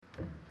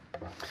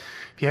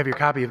If you have your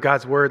copy of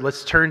God's Word,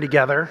 let's turn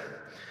together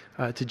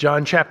to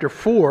John chapter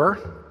 4.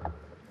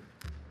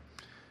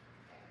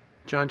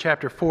 John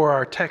chapter 4,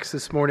 our text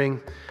this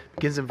morning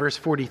begins in verse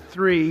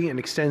 43 and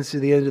extends to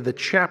the end of the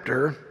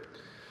chapter.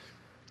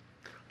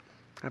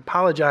 I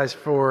apologize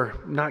for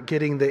not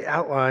getting the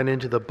outline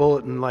into the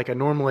bulletin like I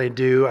normally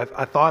do.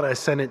 I thought I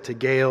sent it to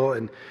Gail,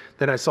 and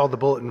then I saw the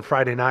bulletin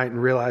Friday night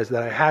and realized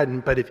that I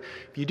hadn't. But if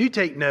you do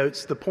take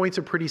notes, the points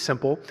are pretty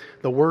simple.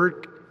 The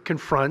word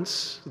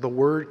confronts, the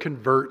word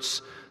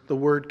converts, the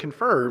word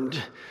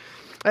confirmed.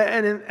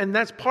 And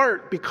that's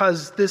part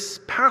because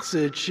this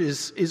passage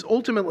is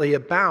ultimately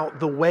about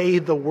the way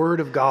the Word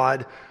of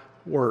God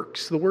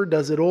works. The Word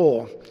does it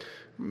all.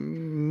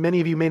 Many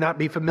of you may not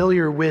be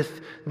familiar with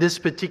this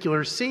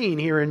particular scene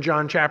here in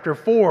John chapter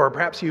 4.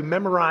 Perhaps you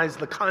memorized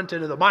the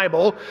content of the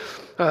Bible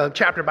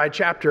chapter by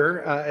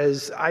chapter,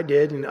 as I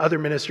did and other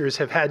ministers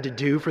have had to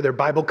do for their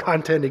Bible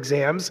content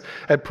exams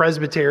at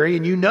Presbytery.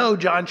 And you know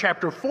John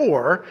chapter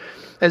 4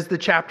 as the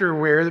chapter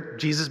where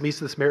Jesus meets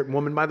the Samaritan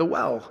woman by the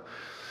well.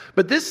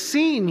 But this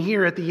scene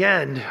here at the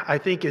end, I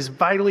think, is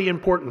vitally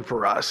important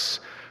for us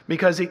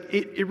because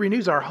it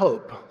renews our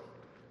hope.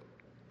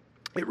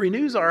 It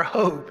renews our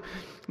hope,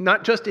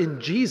 not just in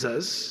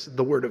Jesus,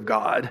 the Word of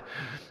God,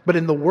 but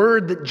in the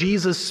Word that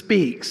Jesus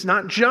speaks,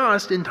 not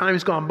just in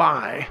times gone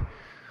by,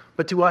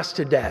 but to us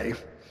today,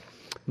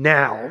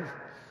 now,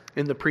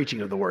 in the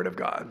preaching of the Word of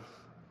God.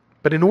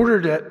 But in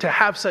order to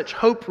have such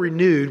hope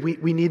renewed,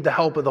 we need the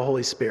help of the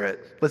Holy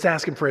Spirit. Let's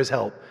ask Him for His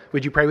help.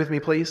 Would you pray with me,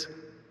 please?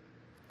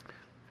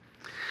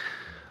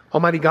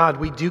 Almighty God,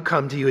 we do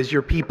come to you as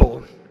your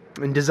people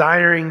and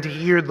desiring to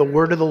hear the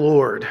word of the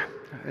Lord.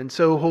 And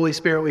so, Holy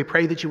Spirit, we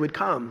pray that you would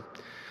come.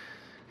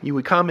 You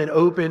would come and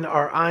open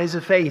our eyes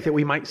of faith that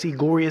we might see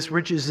glorious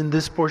riches in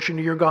this portion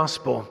of your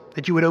gospel.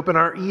 That you would open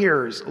our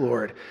ears,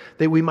 Lord,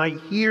 that we might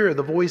hear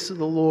the voice of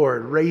the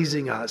Lord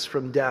raising us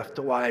from death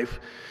to life.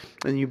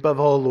 And you, above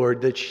all,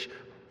 Lord, that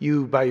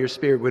you, by your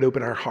Spirit, would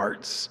open our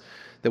hearts,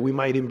 that we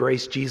might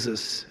embrace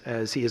Jesus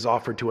as he is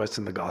offered to us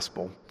in the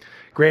gospel.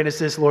 Grant us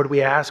this, Lord,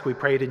 we ask. We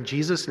pray it in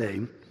Jesus'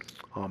 name.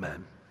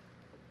 Amen.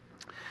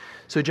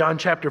 So John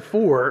chapter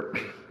 4,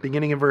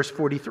 beginning in verse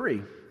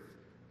 43.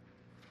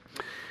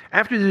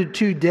 After the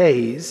 2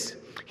 days,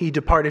 he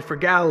departed for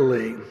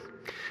Galilee.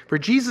 For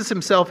Jesus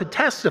himself had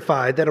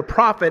testified that a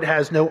prophet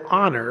has no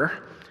honor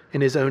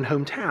in his own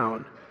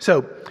hometown.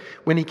 So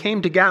when he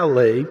came to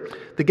Galilee,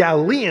 the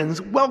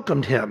Galileans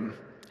welcomed him,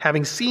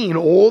 having seen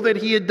all that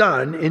he had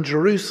done in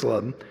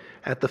Jerusalem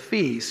at the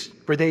feast,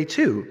 for they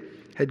too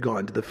had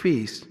gone to the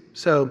feast.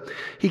 So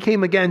he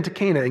came again to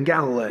Cana in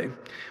Galilee,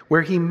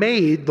 where he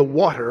made the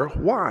water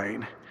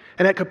wine.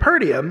 And at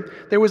Capernaum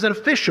there was an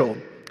official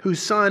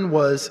whose son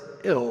was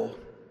ill.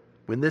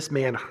 When this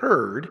man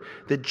heard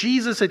that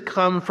Jesus had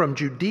come from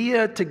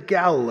Judea to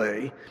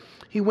Galilee,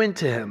 he went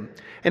to him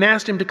and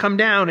asked him to come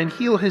down and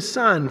heal his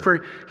son,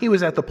 for he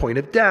was at the point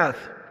of death.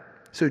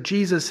 So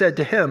Jesus said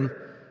to him,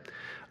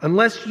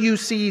 "Unless you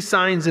see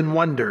signs and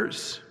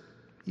wonders,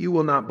 you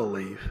will not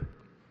believe."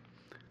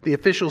 The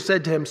official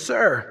said to him,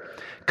 "Sir,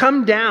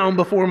 come down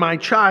before my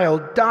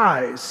child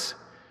dies."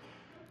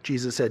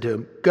 Jesus said to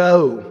him,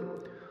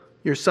 "Go,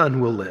 your son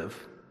will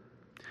live."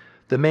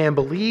 The man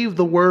believed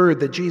the word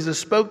that Jesus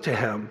spoke to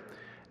him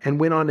and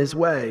went on his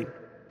way.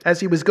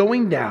 As he was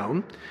going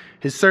down,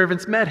 his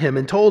servants met him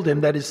and told him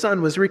that his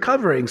son was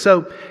recovering.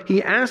 So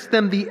he asked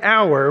them the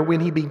hour when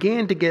he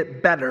began to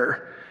get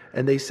better.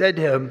 And they said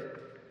to him,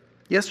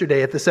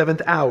 "Yesterday at the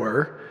 7th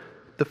hour,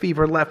 the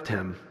fever left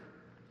him."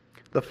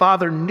 The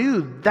father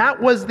knew that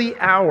was the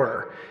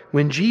hour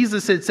when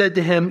Jesus had said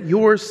to him,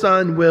 "Your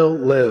son will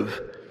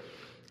live."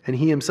 And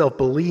he himself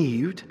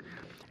believed,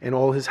 and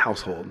all his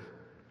household.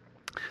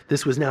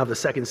 This was now the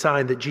second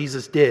sign that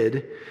Jesus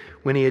did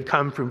when he had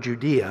come from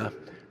Judea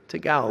to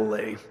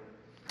Galilee.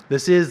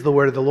 This is the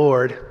word of the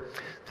Lord.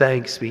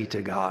 Thanks be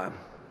to God.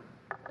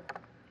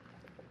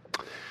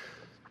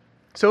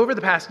 So over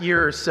the past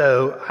year or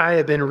so, I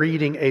have been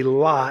reading a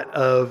lot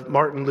of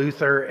Martin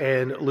Luther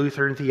and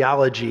Lutheran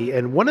theology.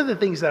 And one of the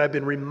things that I've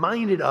been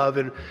reminded of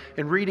in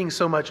reading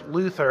so much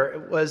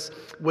Luther was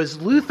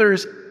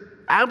Luther's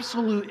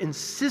absolute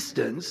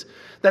insistence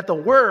that the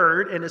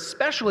Word, and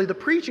especially the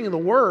preaching of the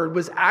Word,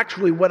 was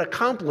actually what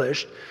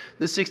accomplished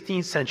the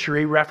 16th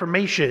century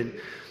Reformation.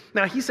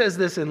 Now, he says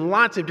this in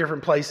lots of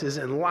different places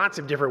in lots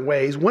of different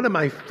ways. One of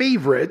my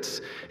favorites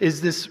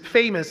is this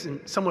famous and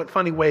somewhat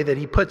funny way that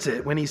he puts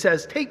it when he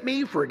says, "Take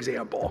me, for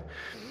example.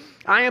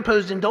 I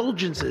imposed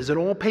indulgences on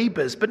all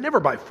papists, but never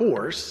by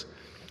force.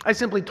 I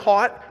simply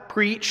taught,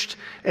 preached,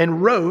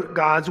 and wrote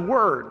God's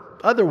word.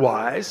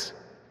 Otherwise,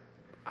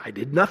 I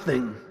did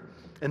nothing.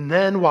 And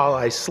then while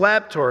I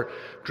slept or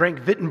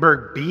drank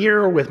Wittenberg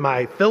beer with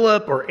my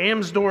Philip or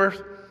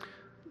Amsdorf,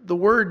 the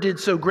word did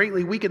so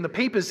greatly weaken the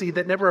papacy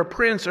that never a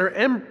prince or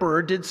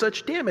emperor did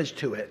such damage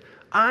to it.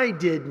 I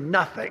did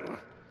nothing.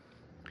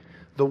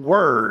 The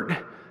word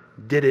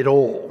did it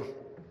all."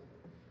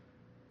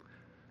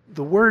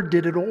 The word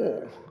did it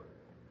all.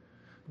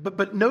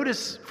 But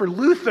notice for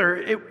Luther,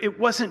 it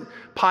wasn't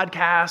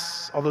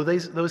podcasts, although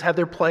those have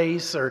their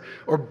place, or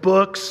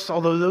books,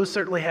 although those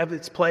certainly have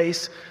its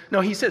place.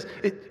 No, he says,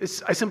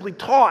 I simply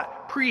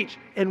taught, preached,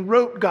 and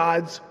wrote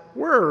God's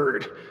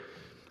word.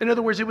 In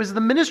other words, it was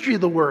the ministry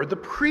of the word, the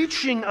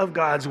preaching of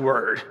God's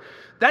word.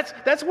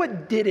 That's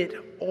what did it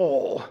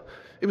all.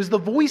 It was the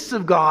voice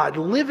of God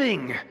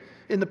living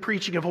in the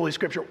preaching of Holy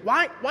Scripture.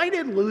 Why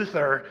did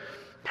Luther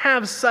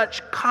have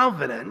such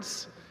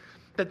confidence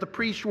that the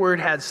preached word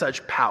had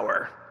such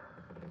power?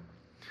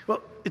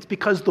 Well, it's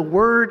because the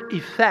word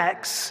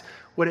effects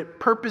what it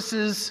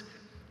purposes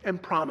and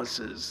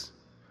promises.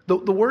 The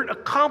word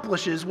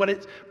accomplishes what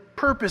it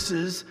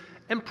purposes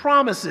and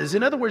promises.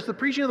 In other words, the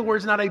preaching of the word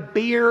is not a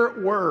bare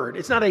word.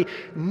 It's not a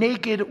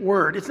naked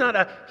word. It's not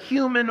a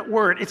human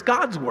word. It's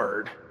God's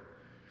word.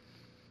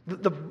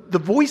 The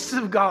voice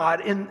of God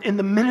in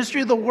the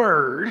ministry of the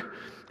word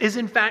is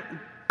in fact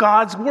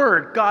God's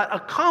word. God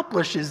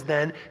accomplishes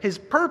then his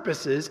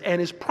purposes and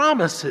his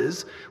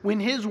promises when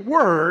his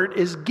word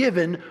is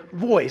given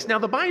voice. Now,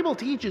 the Bible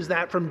teaches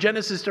that from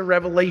Genesis to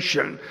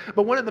Revelation,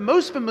 but one of the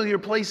most familiar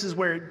places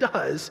where it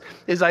does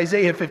is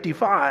Isaiah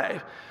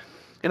 55.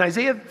 In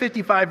Isaiah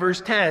 55,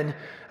 verse 10,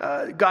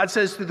 God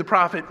says through the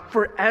prophet,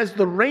 "For as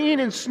the rain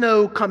and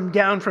snow come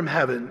down from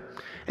heaven,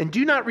 and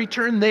do not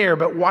return there,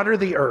 but water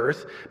the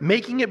earth,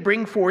 making it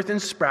bring forth and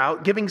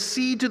sprout, giving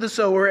seed to the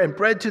sower and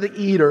bread to the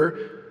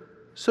eater,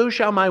 so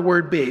shall my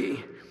word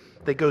be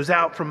that goes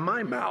out from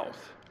my mouth.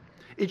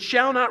 It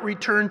shall not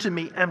return to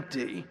me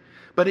empty,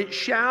 but it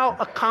shall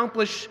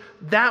accomplish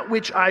that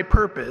which I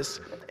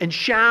purpose, and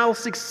shall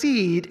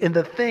succeed in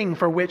the thing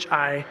for which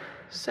I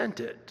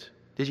sent it."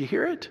 Did you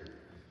hear it?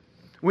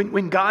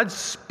 When God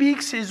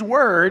speaks his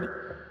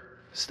word,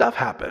 stuff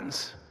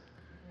happens.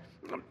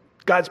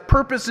 God's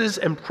purposes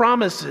and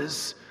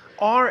promises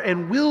are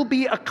and will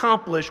be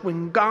accomplished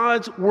when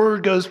God's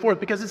word goes forth,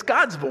 because it's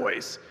God's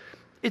voice.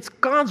 It's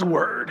God's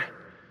word.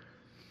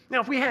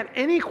 Now, if we had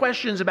any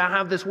questions about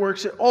how this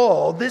works at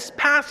all, this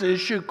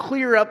passage should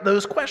clear up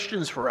those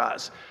questions for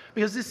us,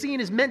 because this scene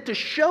is meant to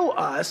show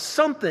us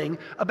something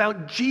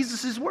about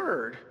Jesus'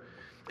 word,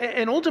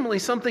 and ultimately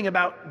something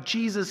about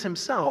Jesus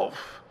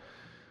himself.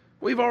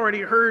 We've already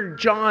heard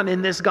John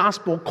in this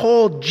gospel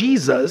call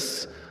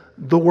Jesus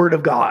the Word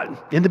of God.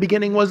 In the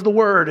beginning was the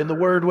Word, and the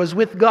Word was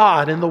with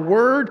God, and the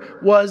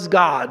Word was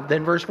God.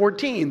 Then verse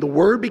 14, the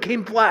Word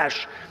became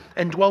flesh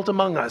and dwelt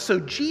among us. So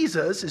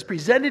Jesus is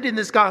presented in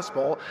this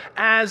gospel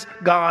as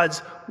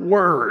God's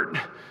Word.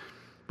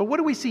 But what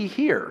do we see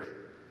here?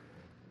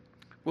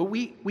 Well,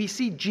 we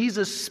see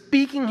Jesus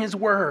speaking his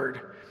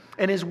word,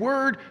 and his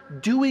word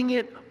doing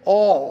it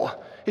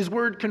all. His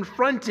word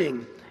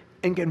confronting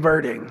and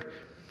converting.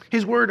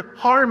 His word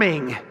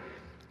harming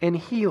and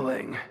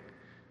healing.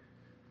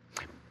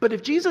 But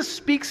if Jesus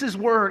speaks his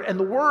word and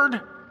the word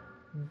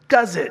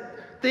does it,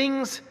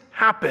 things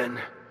happen.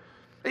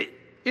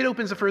 It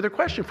opens a further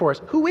question for us.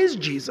 Who is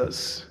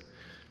Jesus?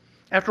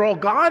 After all,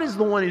 God is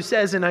the one who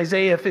says in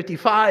Isaiah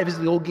 55, as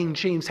the old King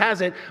James has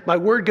it, "My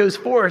word goes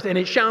forth and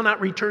it shall not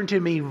return to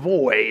me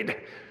void."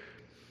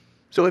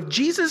 So if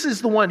Jesus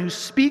is the one who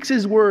speaks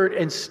his word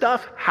and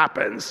stuff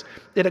happens,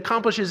 it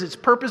accomplishes its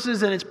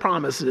purposes and its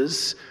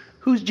promises,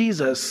 who's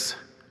Jesus?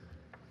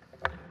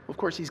 Of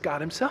course, he's God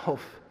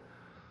himself.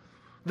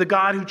 The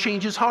God who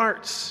changes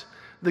hearts,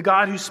 the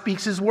God who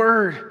speaks his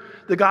word,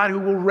 the God who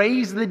will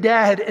raise the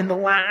dead in the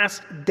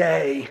last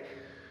day.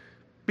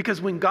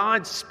 Because when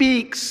God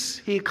speaks,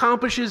 he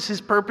accomplishes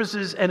his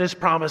purposes and his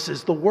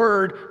promises. The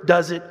word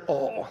does it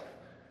all.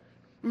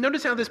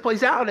 Notice how this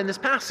plays out in this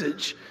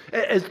passage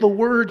as the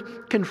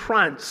word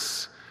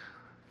confronts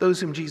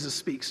those whom Jesus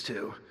speaks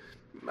to.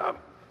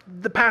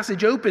 The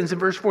passage opens in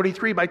verse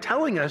 43 by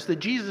telling us that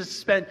Jesus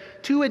spent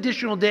 2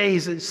 additional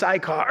days in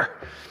Sychar,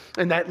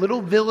 in that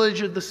little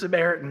village of the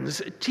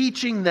Samaritans,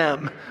 teaching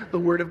them the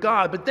word of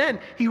God. But then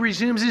he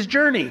resumes his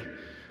journey,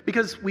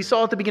 because we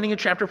saw at the beginning of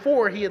chapter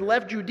 4, he had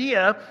left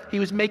Judea. He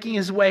was making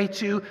his way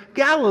to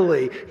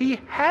Galilee. He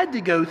had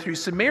to go through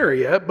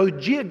Samaria, both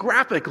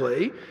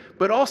geographically,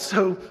 but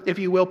also, if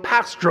you will,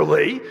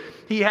 pastorally.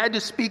 He had to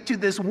speak to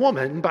this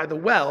woman by the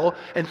well,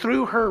 and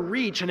through her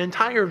reach an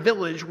entire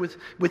village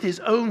with his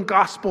own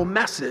gospel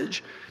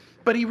message.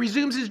 But he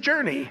resumes his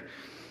journey.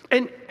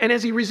 And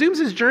as he resumes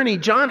his journey,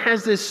 John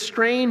has this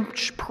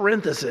strange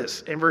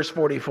parenthesis in verse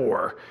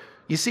 44.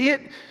 You see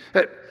it?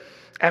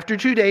 After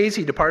 2 days,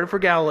 he departed for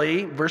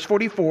Galilee. Verse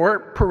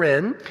 44,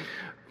 paren,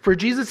 for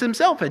Jesus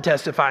himself had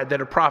testified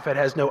that a prophet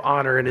has no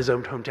honor in his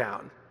own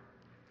hometown.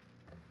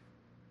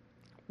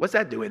 What's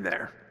that doing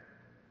there?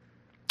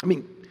 I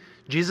mean,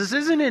 Jesus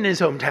isn't in his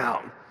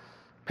hometown.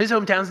 His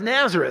hometown's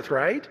Nazareth,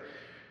 right?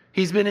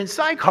 He's been in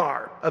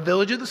Sychar, a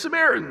village of the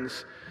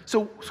Samaritans.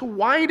 So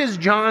why does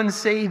John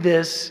say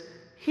this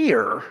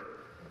here?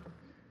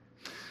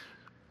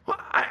 Well,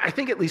 I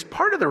think at least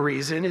part of the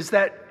reason is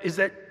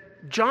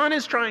that John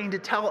is trying to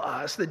tell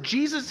us that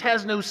Jesus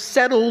has no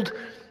settled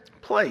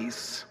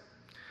place,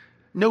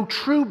 no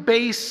true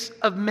base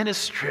of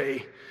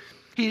ministry.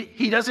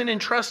 He doesn't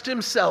entrust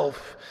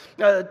himself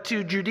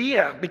to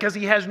Judea because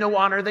he has no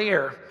honor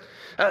there.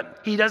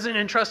 He doesn't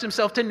entrust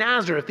himself to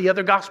Nazareth. The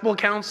other gospel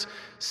accounts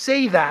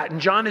say that,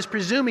 and John is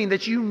presuming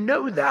that you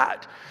know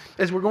that.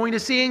 As we're going to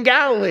see in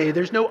Galilee,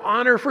 there's no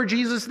honor for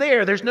Jesus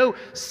there. There's no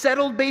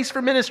settled base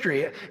for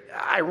ministry.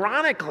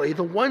 Ironically,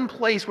 the one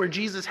place where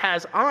Jesus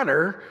has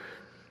honor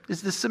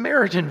is the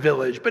Samaritan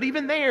village. But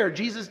even there,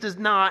 Jesus does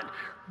not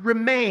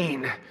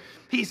remain.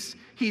 He's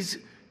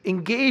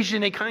engaged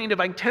in a kind of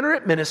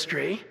itinerant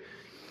ministry.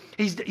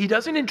 He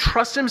doesn't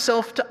entrust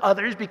himself to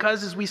others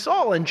because, as we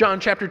saw in John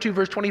chapter 2,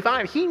 verse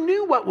 25, he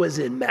knew what was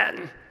in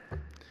men.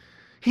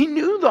 He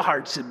knew the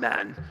hearts of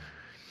men.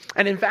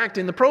 And in fact,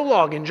 in the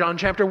prologue in John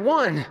chapter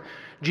 1,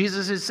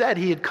 Jesus has said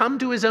he had come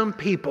to his own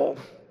people,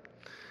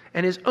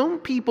 and his own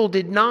people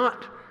did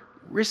not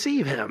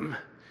receive him.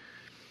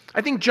 I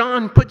think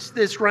John puts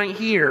this right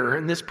here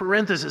in this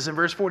parenthesis in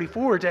verse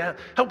 44 to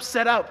help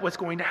set up what's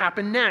going to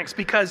happen next,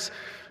 because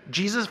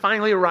Jesus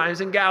finally arrives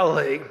in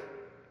Galilee.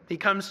 He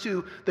comes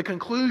to the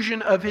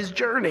conclusion of his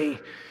journey.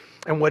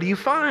 And what do you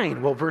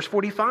find? Well, verse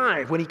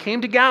 45, when he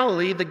came to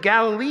Galilee, the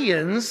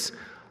Galileans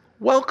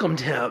welcomed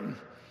him.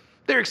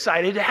 They're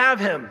excited to have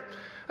him.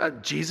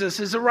 Jesus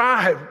has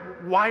arrived.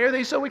 Why are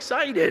they so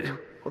excited?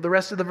 Well, the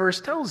rest of the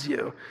verse tells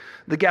you.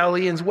 The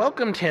Galileans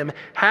welcomed him,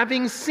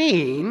 having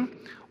seen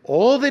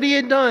all that he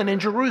had done in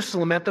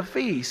Jerusalem at the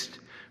feast,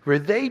 where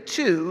they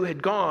too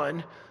had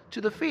gone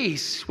to the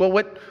feast. Well,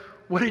 what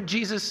did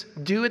Jesus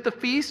do at the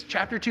feast?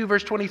 Chapter 2,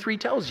 verse 23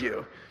 tells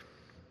you.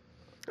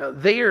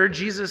 There,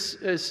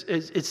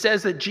 it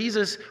says that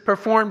Jesus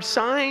performed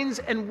signs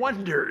and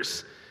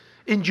wonders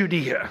in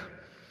Judea.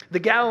 The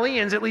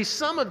Galileans, at least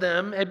some of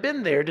them, had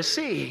been there to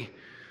see.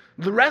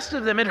 The rest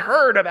of them had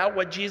heard about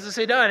what Jesus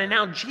had done. And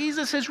now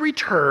Jesus has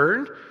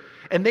returned,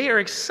 and they are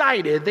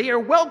excited. They are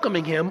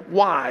welcoming him.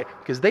 Why?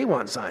 Because they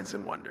want signs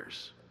and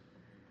wonders.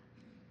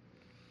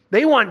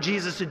 They want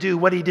Jesus to do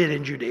what he did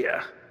in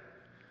Judea.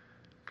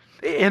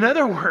 In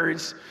other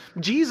words,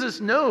 Jesus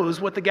knows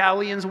what the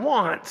Galileans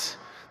want.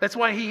 That's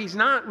why he's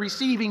not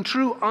receiving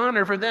true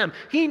honor for them.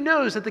 He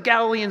knows that the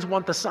Galileans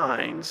want the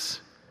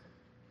signs.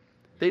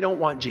 They don't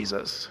want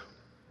Jesus.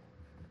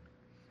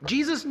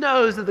 Jesus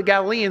knows that the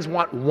Galileans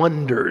want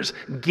wonders,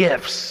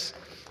 gifts.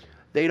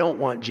 They don't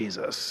want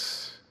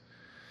Jesus.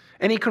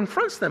 And he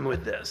confronts them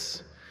with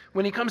this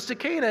when he comes to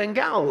Cana in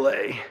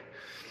Galilee.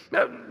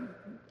 Now,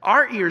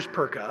 our ears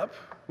perk up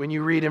when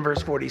you read in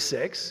verse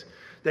 46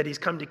 that he's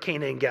come to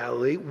Cana in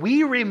Galilee.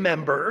 We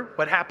remember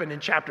what happened in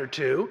chapter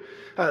 2,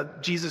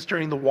 Jesus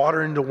turning the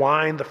water into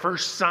wine, the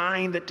first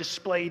sign that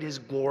displayed his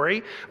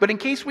glory. But in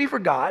case we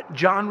forgot,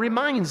 John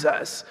reminds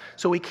us.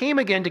 So he came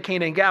again to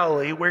Cana in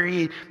Galilee, where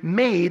he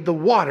made the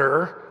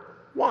water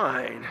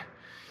wine.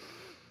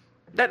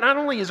 That not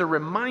only is a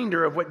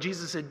reminder of what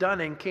Jesus had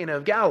done in Cana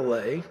of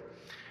Galilee,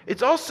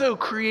 it's also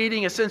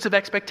creating a sense of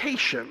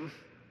expectation.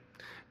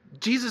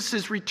 Jesus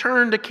has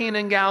returned to Cana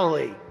in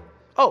Galilee.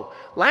 Oh,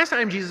 last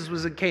time Jesus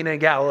was in Cana in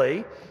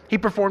Galilee, he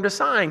performed a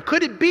sign.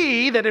 Could it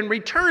be that in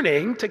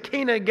returning to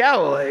Cana in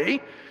Galilee,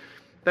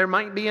 there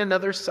might be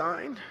another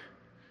sign?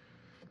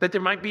 That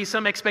there might be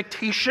some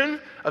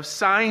expectation of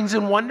signs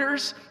and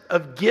wonders,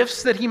 of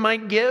gifts that he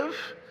might give?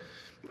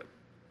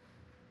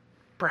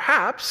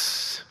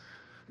 Perhaps.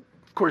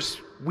 Of course,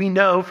 we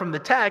know from the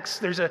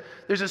text there's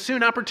a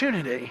soon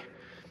opportunity.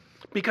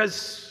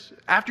 Because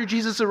after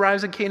Jesus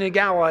arrives in Cana in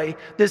Galilee,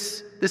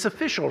 this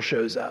official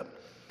shows up.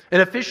 An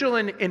official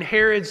in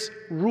Herod's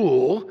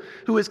rule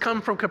who has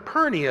come from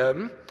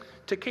Capernaum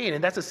to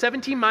Canaan. That's a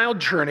 17-mile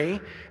journey,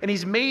 and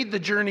he's made the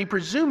journey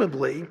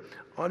presumably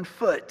on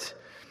foot.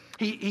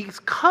 He's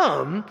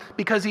come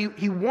because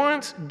he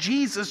wants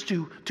Jesus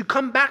to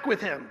come back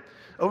with him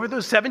over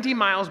those 17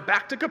 miles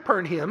back to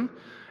Capernaum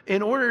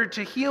in order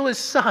to heal his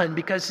son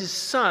because his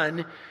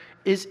son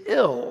is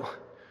ill.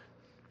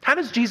 How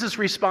does Jesus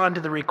respond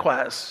to the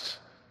request?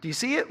 Do you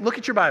see it? Look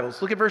at your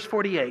Bibles. Look at verse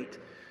 48.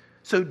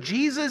 So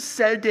Jesus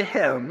said to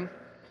him,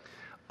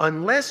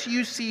 unless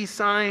you see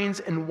signs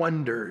and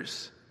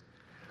wonders,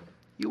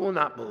 you will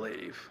not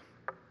believe.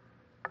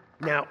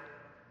 Now,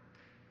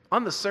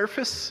 on the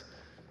surface,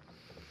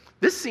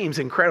 this seems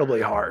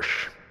incredibly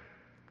harsh.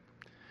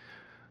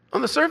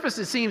 On the surface,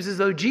 it seems as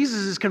though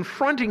Jesus is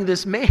confronting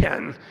this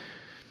man.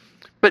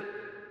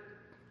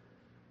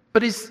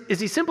 But is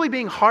he simply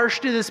being harsh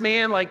to this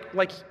man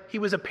like he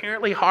was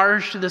apparently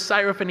harsh to the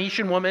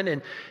Syrophoenician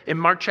woman in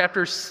Mark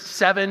chapter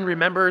 7?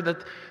 Remember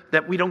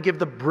that we don't give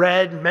the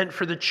bread meant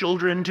for the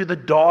children to the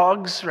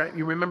dogs, right?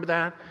 You remember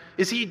that?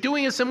 Is he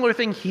doing a similar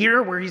thing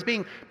here where he's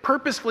being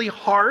purposefully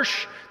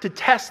harsh to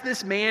test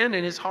this man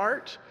in his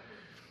heart?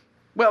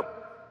 Well,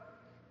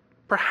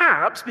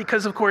 perhaps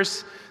because, of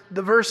course,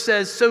 the verse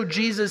says, so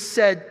Jesus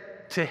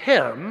said to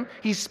him,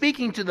 he's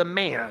speaking to the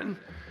man.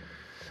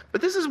 But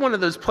this is one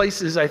of those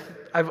places I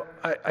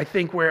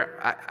think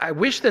where I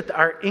wish that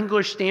our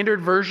English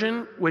Standard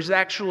Version was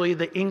actually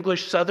the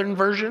English Southern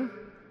Version,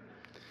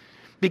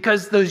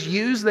 because those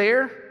yous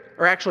there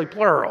are actually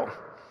plural.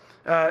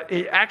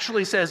 It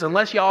actually says,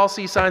 unless y'all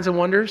see signs and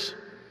wonders,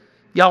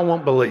 y'all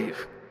won't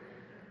believe.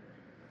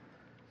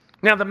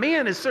 Now, the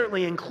man is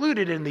certainly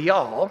included in the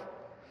all,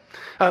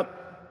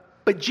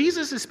 but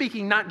Jesus is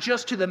speaking not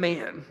just to the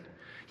man.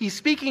 He's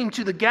speaking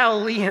to the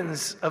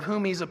Galileans of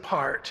whom he's a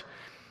part.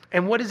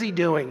 And what is he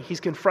doing?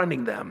 He's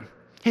confronting them.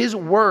 His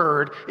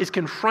word is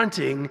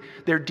confronting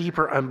their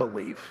deeper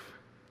unbelief.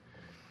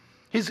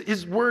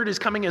 His word is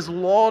coming as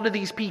law to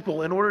these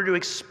people in order to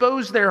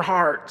expose their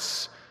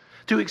hearts,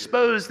 to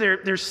expose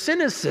their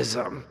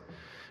cynicism,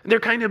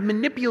 their kind of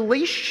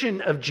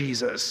manipulation of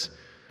Jesus.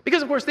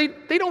 Because, of course, they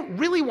don't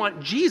really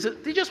want Jesus.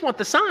 They just want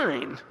the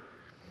sign.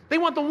 They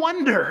want the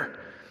wonder.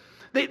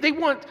 They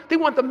want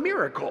the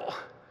miracle.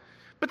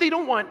 But they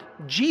don't want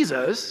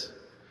Jesus.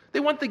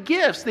 They want the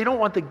gifts. They don't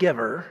want the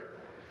giver.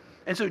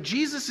 And so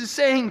Jesus is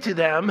saying to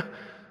them,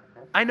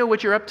 I know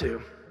what you're up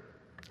to.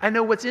 I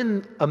know what's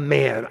in a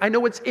man. I know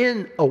what's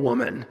in a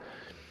woman.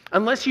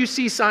 Unless you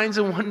see signs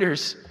and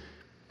wonders,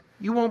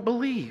 you won't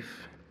believe.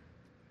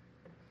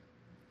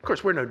 Of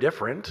course, we're no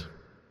different,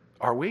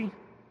 are we?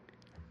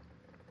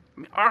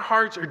 Our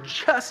hearts are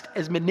just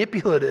as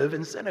manipulative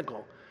and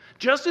cynical,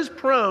 just as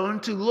prone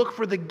to look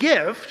for the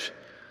gift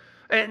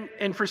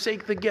and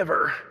forsake the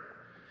giver,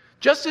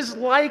 just as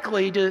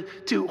likely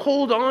to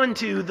hold on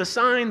to the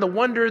sign, the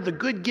wonder, the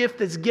good gift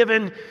that's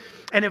given.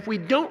 And if we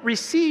don't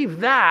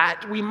receive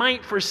that, we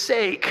might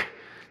forsake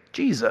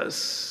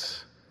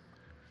Jesus.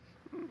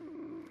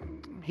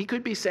 He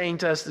could be saying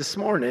to us this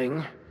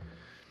morning,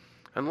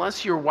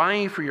 unless your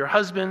wife or your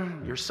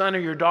husband, your son or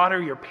your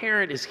daughter, your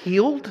parent is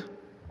healed,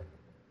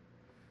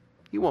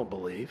 you won't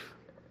believe.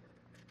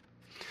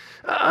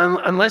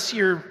 Unless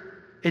you're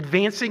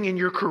advancing in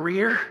your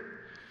career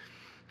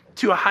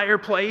to a higher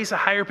place, a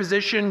higher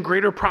position,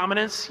 greater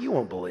prominence, you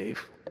won't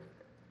believe.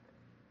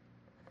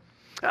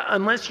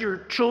 Unless your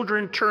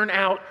children turn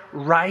out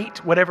right,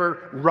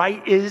 whatever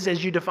right is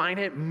as you define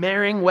it,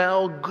 marrying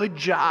well, good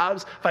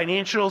jobs,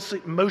 financial,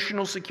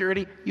 emotional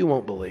security, you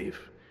won't believe.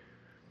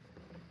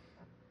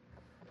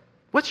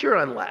 What's your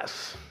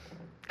unless?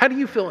 How do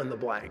you fill in the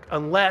blank?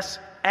 Unless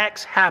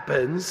X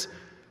happens,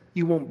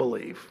 you won't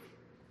believe.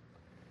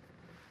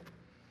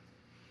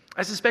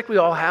 I suspect we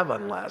all have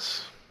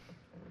unless.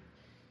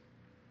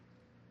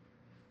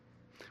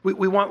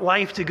 We want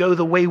life to go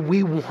the way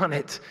we want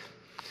it.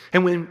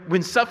 And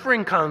when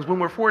suffering comes, when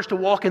we're forced to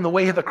walk in the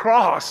way of the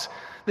cross,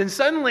 then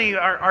suddenly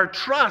our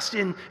trust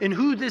in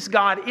who this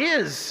God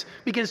is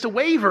begins to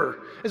waver.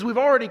 As we've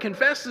already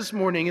confessed this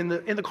morning in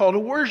the call to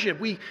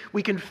worship, we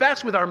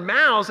confess with our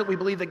mouths that we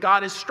believe that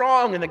God is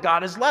strong and that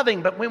God is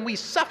loving. But when we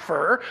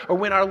suffer, or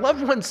when our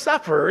loved one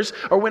suffers,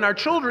 or when our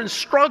children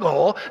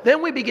struggle,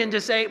 then we begin to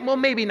say, well,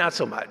 maybe not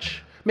so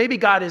much. Maybe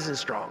God isn't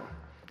strong.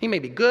 He may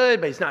be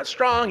good, but he's not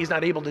strong. He's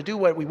not able to do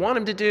what we want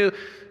him to do.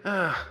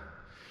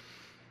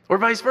 Or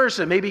vice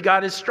versa. Maybe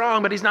God is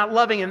strong, but he's not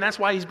loving, and that's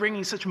why he's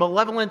bringing such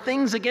malevolent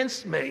things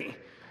against me.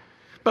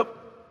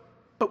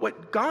 But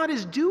what God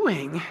is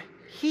doing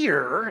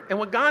here, and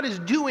what God is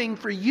doing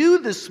for you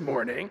this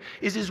morning,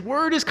 is his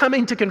word is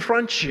coming to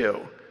confront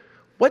you.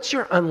 What's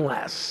your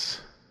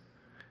unless?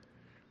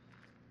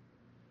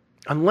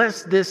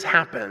 Unless this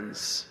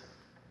happens,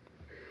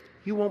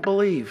 you won't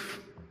believe,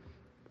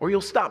 or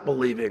you'll stop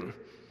believing.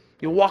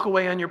 You'll walk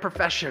away on your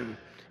profession.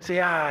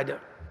 Say, I don't.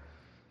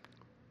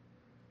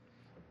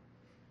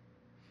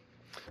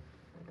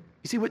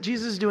 You see what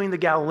Jesus is doing to the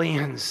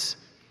Galileans,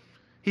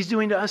 he's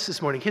doing to us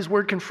this morning. His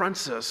word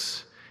confronts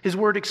us. His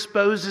word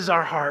exposes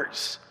our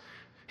hearts.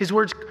 His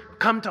words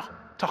come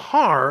to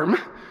harm,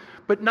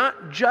 but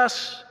not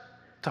just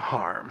to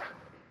harm.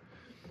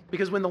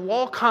 Because when the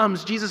law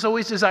comes, Jesus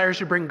always desires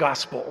to bring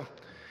gospel.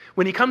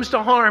 When he comes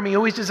to harm, he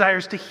always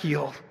desires to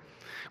heal.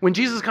 When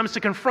Jesus comes to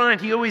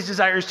confront, he always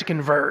desires to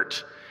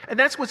convert. And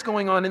that's what's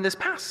going on in this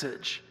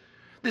passage.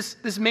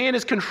 This man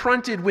is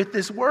confronted with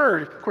this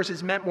word. Of course,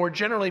 it's meant more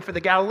generally for the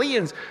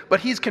Galileans, but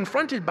he's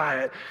confronted by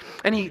it.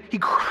 And he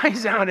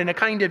cries out in a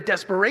kind of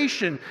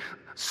desperation,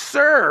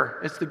 Sir,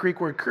 it's the Greek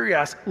word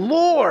kurios,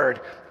 Lord,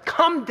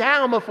 come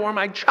down before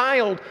my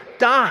child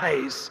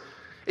dies.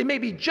 It may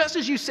be just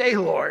as you say,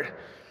 Lord,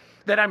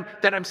 that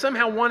I'm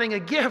somehow wanting a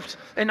gift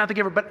and not the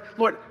giver. But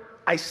Lord,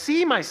 I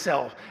see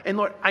myself, and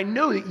Lord, I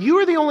know that you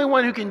are the only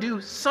one who can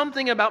do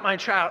something about my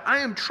child. I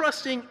am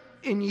trusting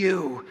in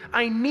you.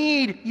 I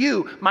need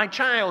you. My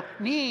child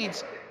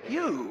needs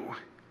you.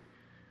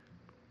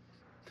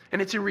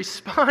 And it's to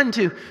respond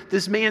to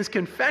this man's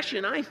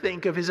confession, I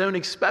think, of his own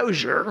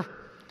exposure,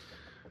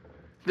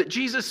 that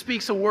Jesus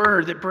speaks a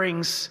word that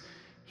brings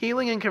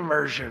healing and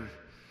conversion.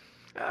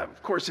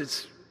 Of course,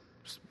 it's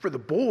for the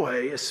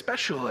boy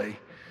especially.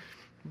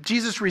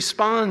 Jesus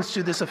responds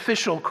to this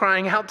official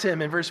crying out to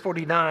him in verse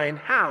 49.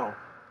 How?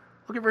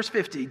 Look at verse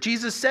 50.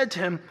 Jesus said to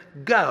him,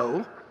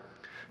 Go,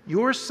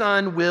 your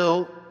son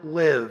will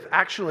live.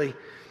 Actually,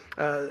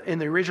 in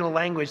the original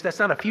language, that's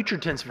not a future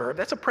tense verb.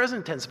 That's a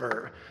present tense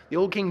verb. The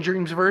Old King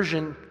James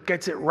Version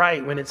gets it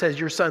right when it says,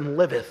 your son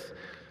liveth.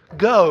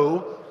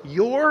 Go,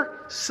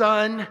 your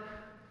son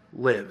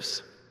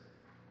lives.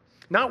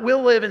 Not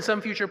will live in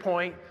some future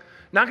point,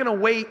 Not going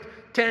to wait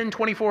 10,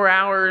 24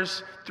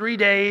 hours, 3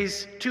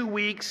 days, 2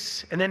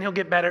 weeks, and then he'll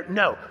get better.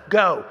 No,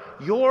 go.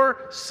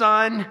 Your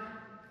son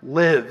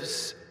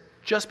lives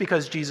just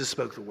because Jesus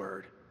spoke the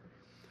word.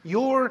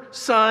 Your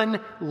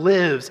son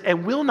lives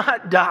and will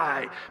not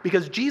die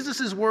because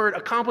Jesus' word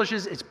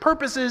accomplishes its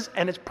purposes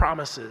and its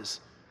promises.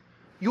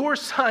 Your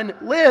son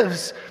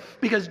lives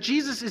because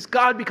Jesus is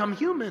God become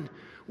human,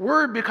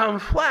 word become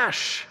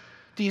flesh.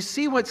 Do you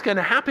see what's going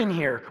to happen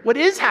here? What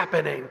is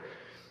happening?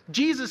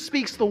 Jesus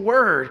speaks the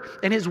word,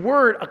 and his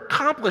word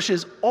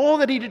accomplishes all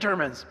that he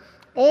determines,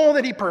 all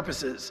that he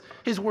purposes.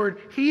 His word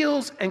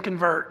heals and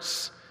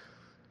converts,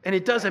 and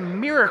it does a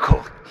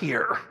miracle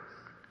here.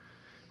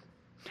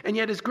 And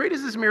yet, as great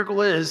as this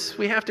miracle is,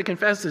 we have to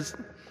confess this,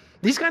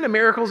 these kind of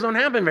miracles don't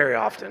happen very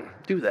often,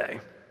 do they?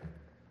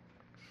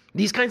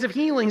 These kinds of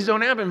healings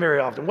don't happen very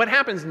often. What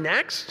happens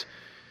next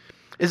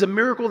is a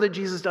miracle that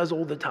Jesus does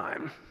all the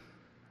time.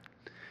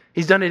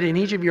 He's done it in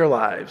each of your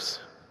lives.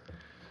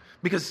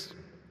 Because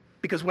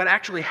what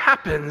actually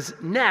happens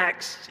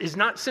next is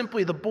not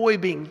simply the boy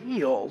being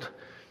healed,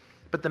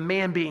 but the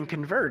man being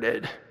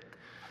converted.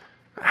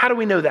 How do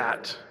we know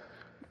that?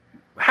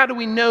 How do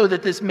we know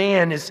that this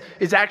man is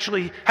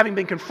actually, having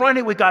been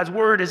confronted with God's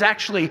word, is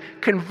actually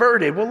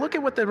converted? Well, look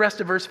at what the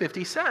rest of verse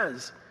 50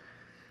 says.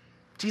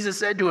 Jesus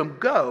said to him,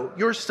 "Go,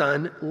 your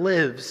son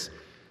lives."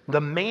 The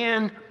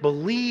man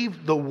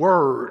believed the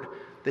word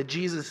that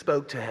Jesus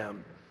spoke to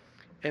him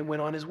and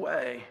went on his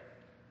way.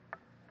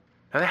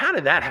 Now, how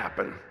did that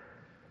happen?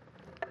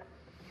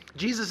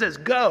 Jesus says,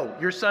 "Go,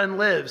 your son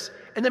lives."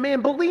 And the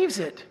man believes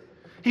it.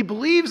 He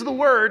believes the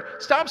word,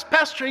 stops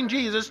pestering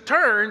Jesus,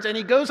 turns, and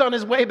he goes on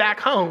his way back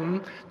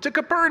home to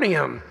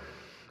Capernaum.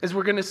 As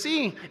we're going to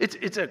see,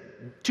 it's a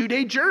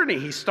 2-day journey.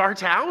 He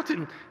starts out,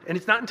 and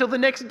it's not until the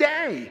next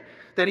day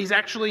that he's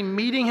actually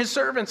meeting his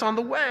servants on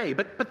the way.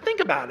 But think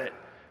about it.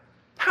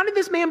 How did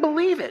this man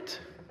believe it?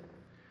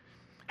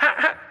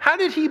 How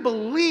did he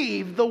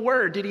believe the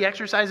word? Did he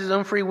exercise his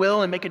own free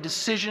will and make a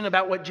decision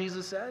about what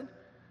Jesus said?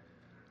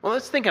 Well,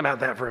 let's think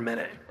about that for a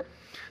minute.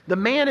 The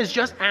man has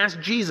just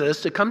asked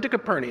Jesus to come to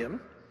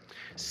Capernaum,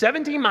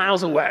 17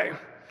 miles away,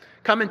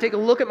 come and take a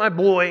look at my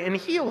boy and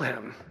heal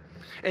him.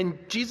 And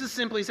Jesus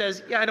simply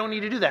says, "Yeah, I don't need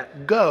to do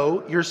that.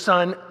 Go, your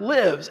son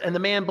lives." And the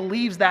man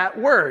believes that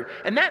word.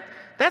 And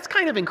that's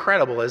kind of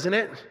incredible, isn't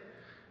it?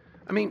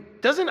 I mean,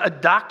 doesn't a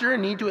doctor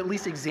need to at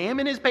least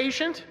examine his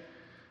patient?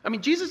 I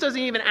mean, Jesus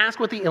doesn't even ask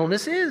what the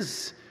illness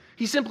is.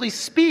 He simply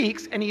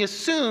speaks and he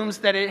assumes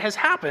that it has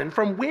happened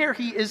from where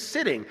he is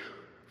sitting.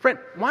 Friend,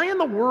 why in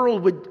the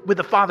world would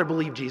the Father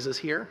believe Jesus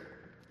here?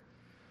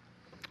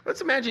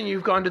 Let's imagine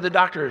you've gone to the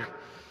doctor.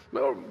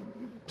 Well,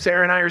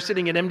 Sarah and I are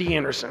sitting at MD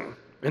Anderson,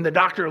 and the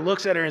doctor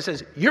looks at her and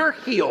says, "You're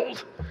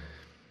healed."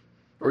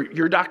 Or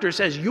your doctor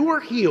says, "You're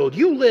healed,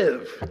 you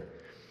live."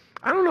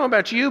 I don't know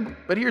about you,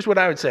 but here's what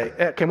I would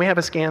say. Can we have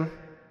a scan?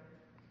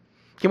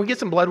 Can we get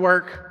some blood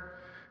work?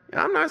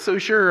 I'm not so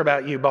sure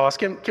about you, boss.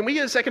 Can we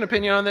get a second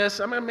opinion on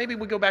this? I mean, maybe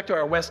we go back to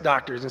our West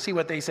doctors and see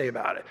what they say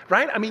about it,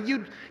 right? I mean,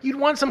 you'd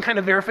want some kind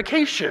of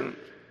verification.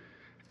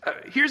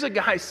 Here's a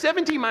guy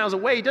 17 miles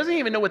away, he doesn't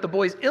even know what the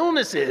boy's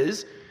illness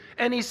is,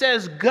 and he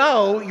says,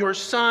 "Go, your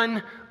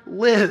son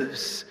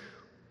lives."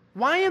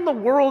 Why in the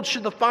world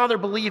should the Father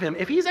believe him?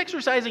 If he's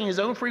exercising his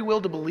own free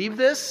will to believe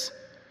this,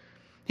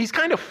 he's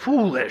kind of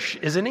foolish,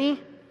 isn't he?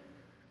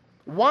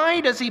 Why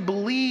does he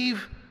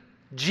believe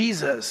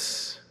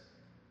Jesus?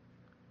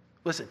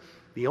 Listen,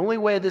 the only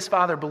way this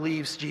Father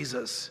believes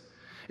Jesus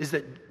is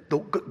that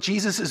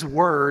Jesus'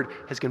 word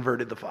has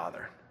converted the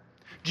Father.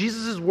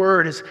 Jesus'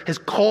 word has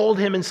called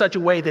him in such a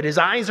way that his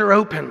eyes are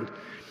opened,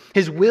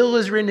 his will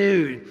is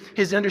renewed,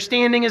 his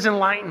understanding is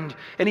enlightened,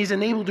 and he's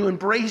enabled to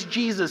embrace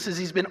Jesus as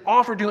he's been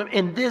offered to him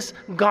in this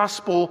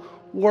gospel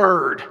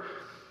word.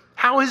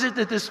 How is it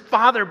that this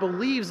Father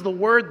believes the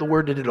word? The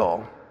word did it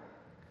all.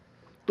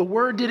 The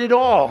word did it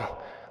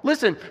all.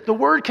 Listen, the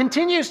word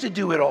continues to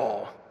do it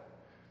all.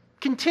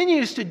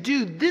 Continues to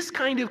do this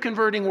kind of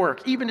converting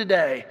work, even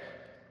today.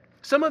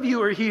 Some of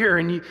you are here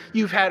and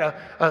you've had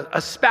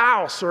a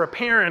spouse or a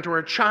parent or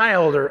a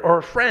child or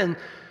a friend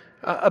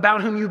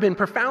about whom you've been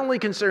profoundly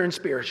concerned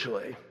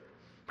spiritually.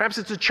 Perhaps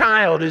it's a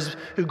child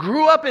who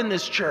grew up in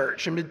this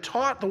church and been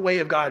taught the way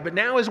of God, but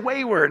now is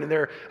wayward, and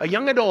they're a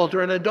young adult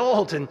or an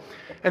adult, and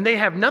they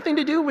have nothing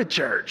to do with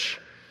church.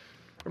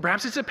 Or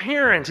perhaps it's a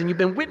parent, and you've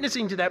been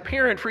witnessing to that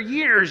parent for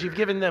years. You've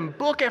given them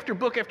book after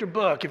book after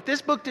book. If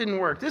this book didn't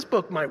work, this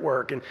book might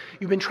work. And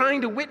you've been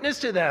trying to witness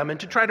to them and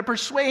to try to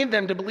persuade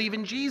them to believe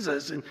in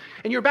Jesus. And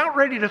you're about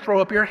ready to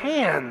throw up your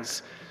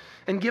hands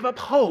and give up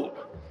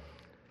hope.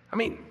 I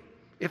mean,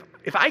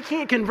 if I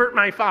can't convert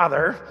my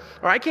father,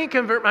 or I can't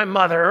convert my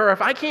mother, or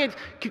if I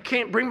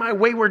can't bring my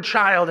wayward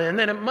child in,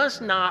 then it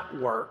must not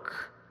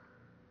work.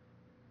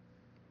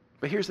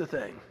 But here's the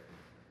thing.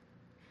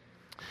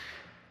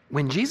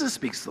 When Jesus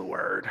speaks the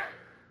word,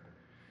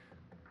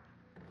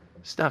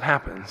 stuff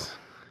happens.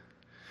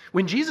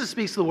 When Jesus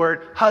speaks the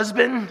word,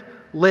 husband,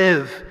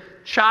 live.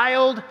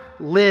 Child,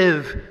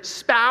 live.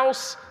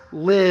 Spouse,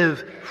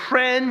 live.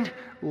 Friend,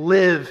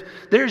 live.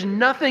 There's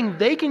nothing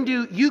they can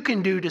do, you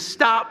can do to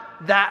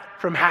stop that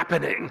from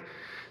happening.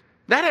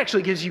 That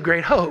actually gives you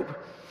great hope.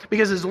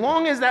 Because as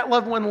long as that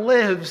loved one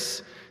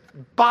lives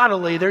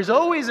bodily, there's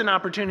always an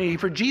opportunity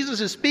for Jesus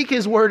to speak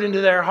his word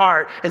into their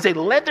heart and say,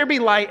 let there be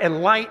light,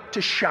 and light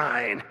to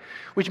shine.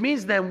 Which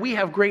means then we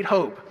have great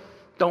hope,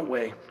 don't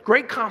we?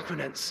 Great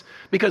confidence,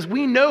 because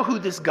we know who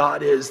this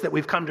God is that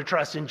we've come to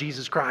trust in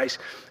Jesus Christ.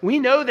 We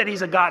know that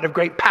he's a God of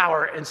great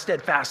power and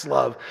steadfast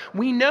love.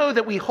 We know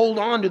that we hold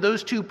on to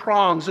those two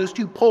prongs, those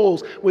two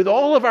poles with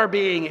all of our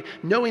being,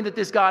 knowing that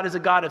this God is a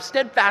God of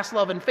steadfast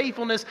love and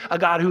faithfulness, a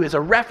God who is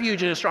a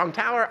refuge and a strong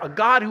tower, a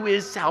God who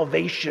is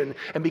salvation.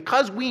 And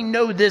because we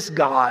know this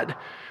God,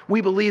 we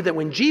believe that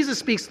when Jesus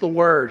speaks the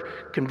word,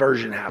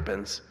 conversion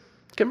happens.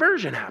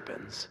 Conversion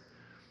happens.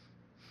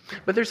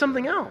 But there's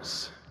something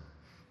else.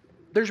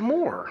 There's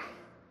more.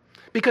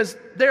 Because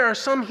there are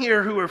some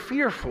here who are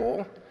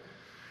fearful.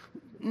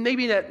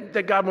 Maybe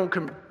that God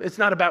won't, it's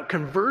not about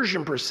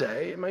conversion per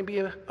se. It might be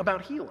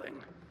about healing.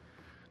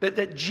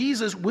 That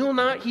Jesus will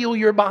not heal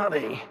your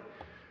body.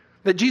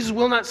 That Jesus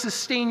will not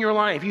sustain your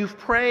life. You've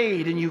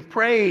prayed and you've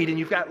prayed and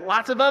you've got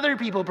lots of other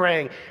people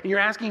praying and you're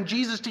asking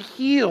Jesus to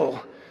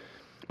heal.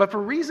 But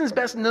for reasons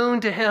best known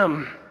to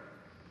him,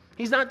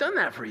 he's not done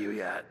that for you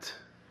yet.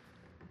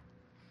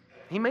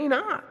 He may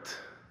not.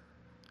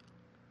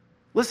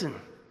 Listen,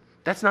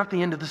 that's not the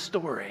end of the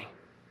story.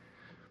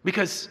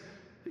 Because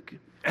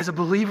as a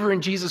believer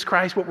in Jesus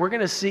Christ, what we're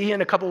going to see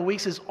in a couple of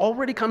weeks has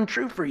already come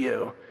true for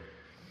you.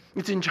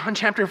 It's in John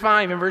chapter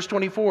 5 and verse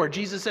 24.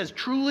 Jesus says,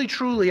 "Truly,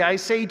 truly, I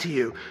say to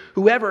you,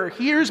 whoever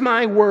hears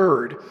my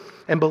word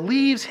and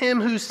believes him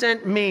who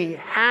sent me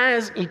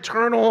has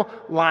eternal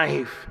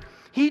life.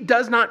 He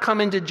does not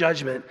come into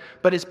judgment,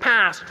 but is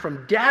passed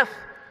from death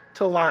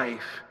to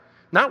life."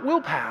 Not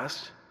will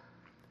pass,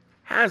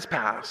 has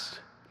passed.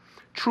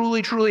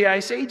 "Truly, truly, I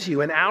say to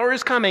you, an hour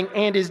is coming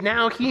and is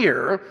now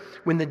here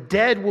when the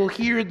dead will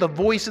hear the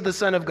voice of the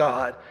Son of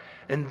God,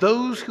 and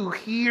those who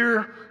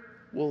hear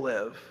will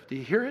live." Do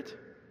you hear it?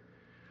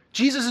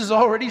 Jesus has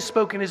already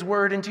spoken his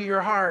word into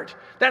your heart.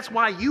 That's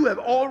why you have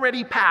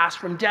already passed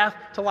from death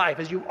to life,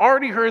 as you've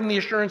already heard in the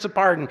assurance of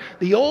pardon.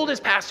 The old has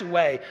passed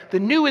away. The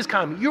new has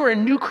come. You're a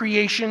new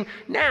creation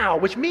now,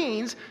 which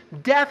means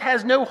death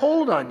has no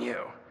hold on you.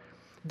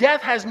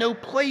 Death has no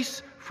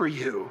place for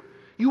you.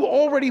 You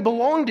already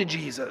belong to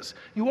Jesus.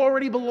 You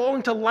already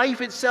belong to life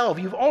itself.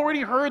 You've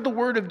already heard the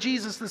word of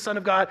Jesus, the Son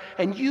of God,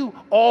 and you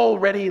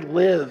already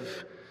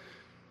live.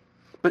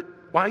 But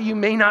while you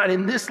may not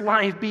in this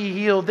life be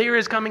healed, there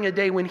is coming a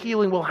day when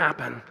healing will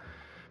happen.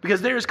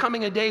 Because there is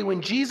coming a day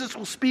when Jesus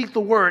will speak the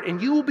word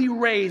and you will be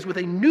raised with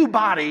a new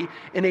body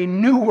in a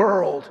new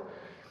world.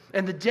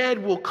 And the dead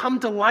will come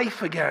to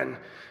life again.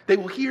 They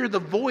will hear the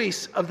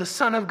voice of the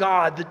Son of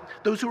God.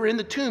 Those who are in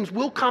the tombs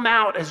will come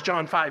out, as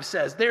John 5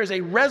 says. There's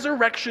a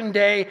resurrection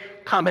day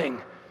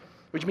coming,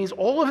 which means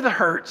all of the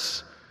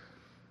hurts,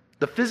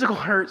 the physical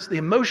hurts, the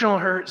emotional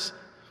hurts,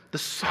 the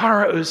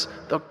sorrows,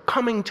 they're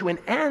coming to an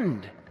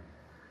end.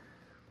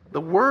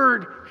 The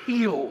word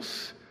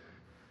heals.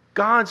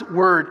 God's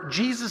word,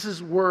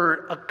 Jesus'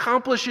 word,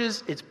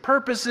 accomplishes its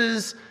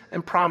purposes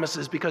and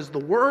promises because the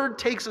word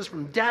takes us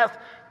from death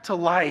to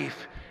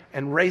life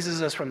and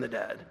raises us from the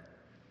dead.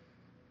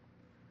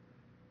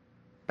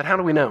 But how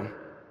do we know?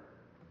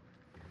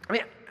 I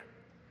mean,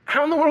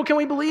 how in the world can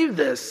we believe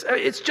this?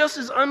 It's just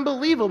as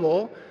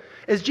unbelievable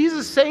as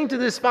Jesus saying to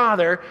this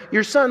father,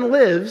 "Your son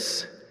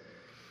lives,"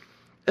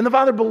 and the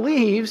father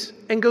believes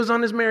and goes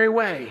on his merry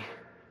way.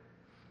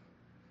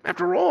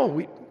 After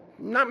all,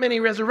 not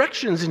many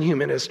resurrections in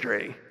human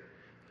history.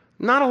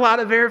 Not a lot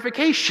of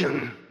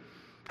verification.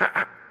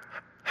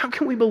 How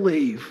can we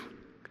believe?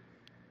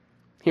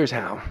 Here's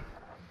how.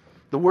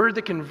 The word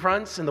that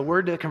confronts and the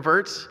word that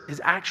converts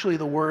is actually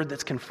the word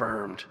that's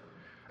confirmed.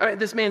 All right,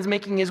 this man's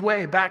making his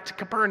way back to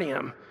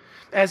Capernaum.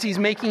 As he's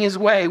making his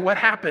way, what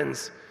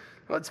happens?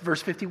 Well, it's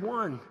verse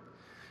 51.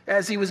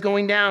 As he was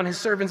going down, his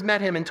servants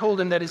met him and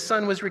told him that his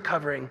son was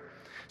recovering.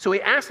 So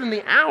he asked them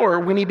the hour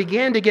when he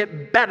began to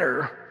get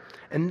better.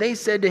 And they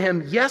said to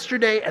him,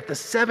 "Yesterday at the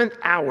 7th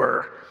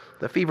hour,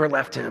 the fever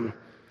left him."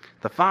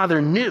 The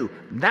father knew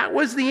that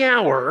was the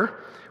hour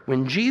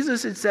when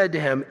Jesus had said to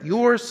him,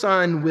 "Your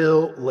son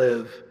will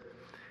live."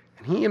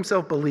 And he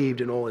himself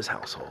believed in all his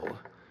household.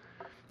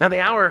 Now the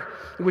hour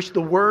in which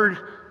the word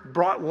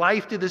brought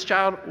life to this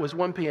child was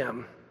 1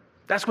 p.m.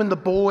 That's when the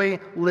boy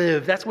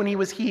lived. That's when he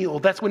was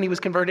healed. That's when he was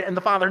converted. And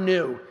the father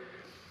knew.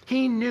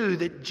 He knew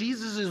that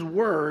Jesus'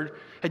 word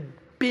had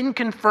been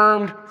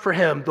confirmed for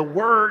him. The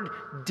word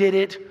did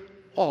it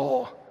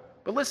all.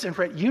 But listen,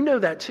 friend, you know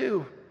that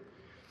too.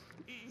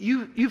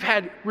 You've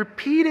had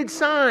repeated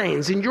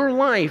signs in your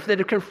life that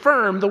have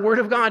confirmed the word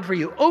of God for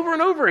you over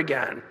and over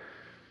again.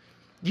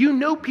 You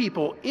know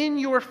people in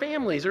your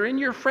families or in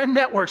your friend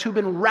networks who've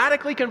been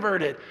radically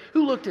converted,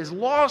 who looked as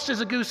lost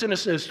as a goose in a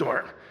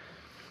snowstorm,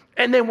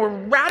 and then were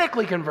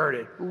radically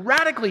converted,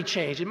 radically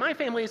changed. In my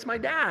family, it's my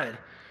dad.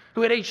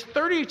 who at age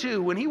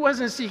 32, when he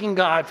wasn't seeking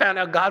God, found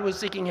out God was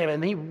seeking him,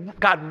 and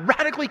God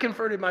radically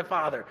converted my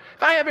father.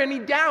 If I have any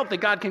doubt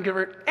that God can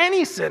convert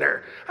any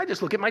sinner, I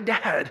just look at my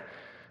dad,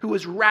 who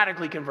was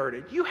radically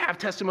converted. You have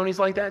testimonies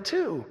like that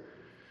too.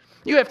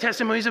 You have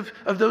testimonies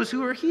of those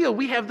who are healed.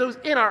 We have those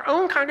in our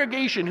own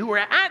congregation who were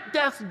at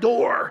death's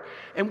door,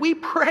 and we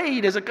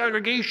prayed as a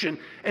congregation,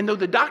 and though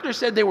the doctor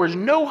said there was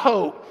no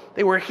hope,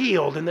 they were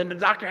healed, and then the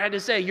doctor had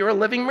to say, "You're a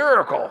living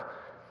miracle."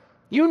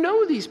 You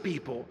know these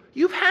people.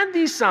 You've had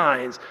these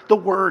signs. The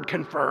word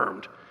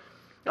confirmed.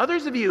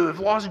 Others of you have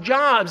lost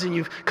jobs and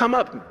you've come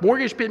up,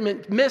 mortgage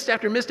payment missed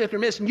after missed after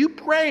missed, and you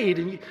prayed,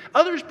 and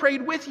others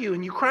prayed with you,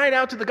 and you cried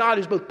out to the God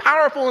who's both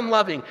powerful and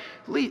loving,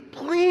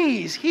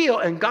 "Please heal."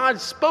 And God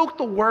spoke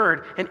the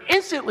word, and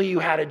instantly you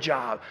had a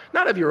job,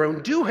 not of your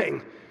own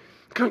doing,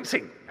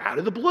 say, out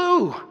of the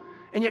blue.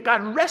 And yet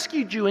God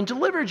rescued you and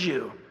delivered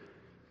you.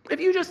 If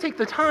you just take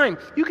the time,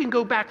 you can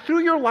go back through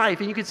your life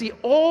and you can see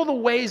all the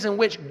ways in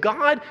which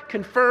God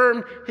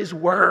confirmed his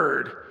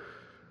word.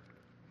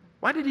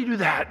 Why did he do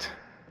that?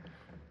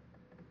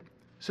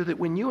 So that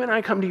when you and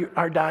I come to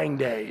our dying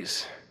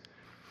days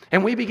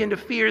and we begin to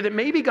fear that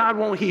maybe God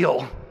won't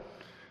heal,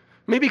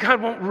 maybe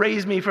God won't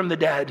raise me from the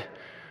dead,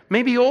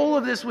 maybe all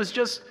of this was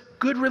just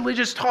good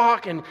religious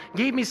talk and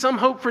gave me some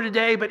hope for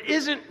today, but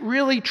isn't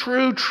really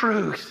true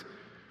truth.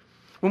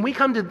 When we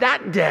come to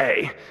that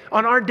day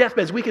on our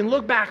deathbeds, we can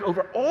look back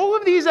over all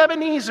of these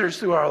Ebenezers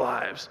through our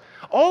lives,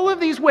 all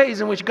of these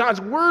ways in which God's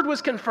word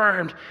was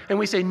confirmed, and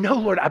we say, "No,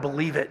 Lord, I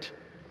believe it.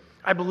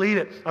 I believe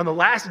it. On the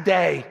last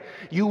day,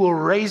 you will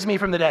raise me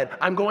from the dead.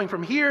 I'm going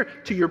from here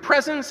to your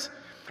presence,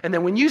 and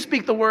then when you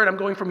speak the word, I'm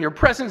going from your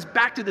presence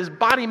back to this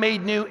body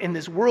made new in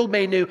this world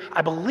made new.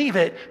 I believe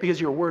it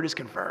because your word is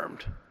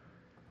confirmed."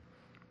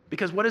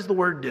 Because what does the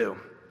word do?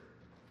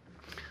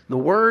 The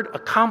word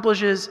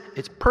accomplishes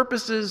its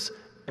purposes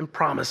and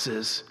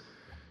promises.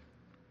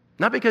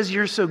 Not because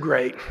you're so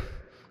great,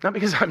 not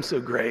because I'm so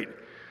great,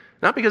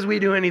 not because we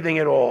do anything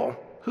at all.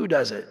 Who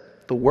does it?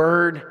 The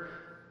word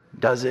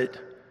does it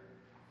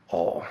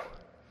all.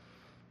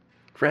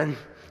 Friend,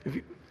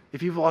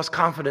 if you've lost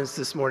confidence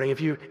this morning, if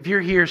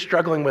you're here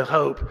struggling with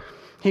hope,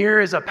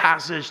 here is a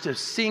passage to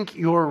sink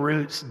your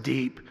roots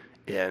deep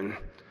in.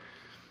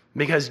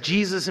 Because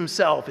Jesus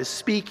himself is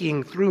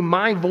speaking through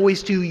my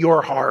voice to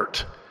your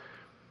heart.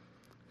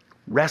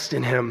 Rest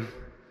in him.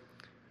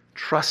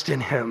 Trust in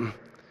him.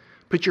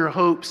 Put your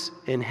hopes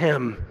in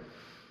him.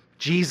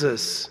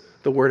 Jesus,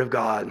 the Word of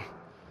God,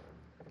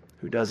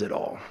 who does it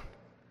all.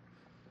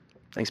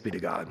 Thanks be to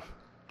God.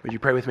 Would you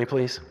pray with me,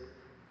 please?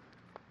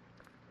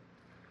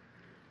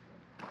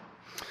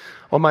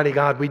 Almighty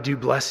God, we do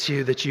bless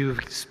you that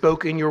you've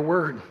spoken your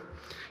word.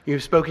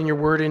 You've spoken your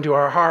word into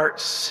our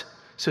hearts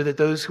so that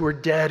those who are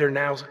dead are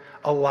now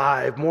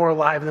alive, more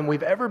alive than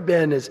we've ever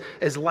been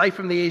as life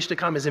from the age to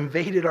come has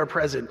invaded our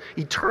present,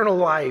 eternal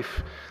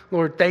life.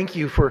 Lord, thank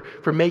you for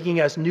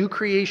making us new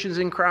creations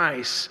in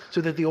Christ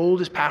so that the old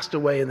has passed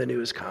away and the new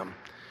has come.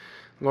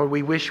 Lord,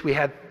 we wish we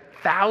had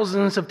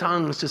thousands of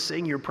tongues to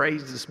sing your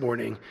praise this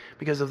morning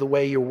because of the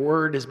way your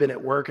word has been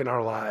at work in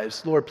our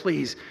lives. Lord,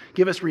 please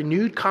give us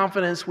renewed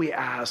confidence, we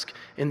ask,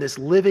 in this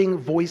living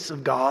voice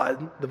of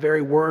God, the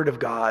very word of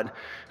God,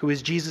 who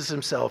is Jesus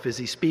himself as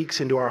he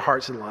speaks into our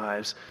hearts and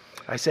lives.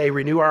 I say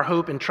renew our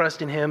hope and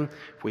trust in him.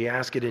 We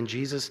ask it in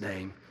Jesus'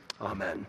 name. Amen.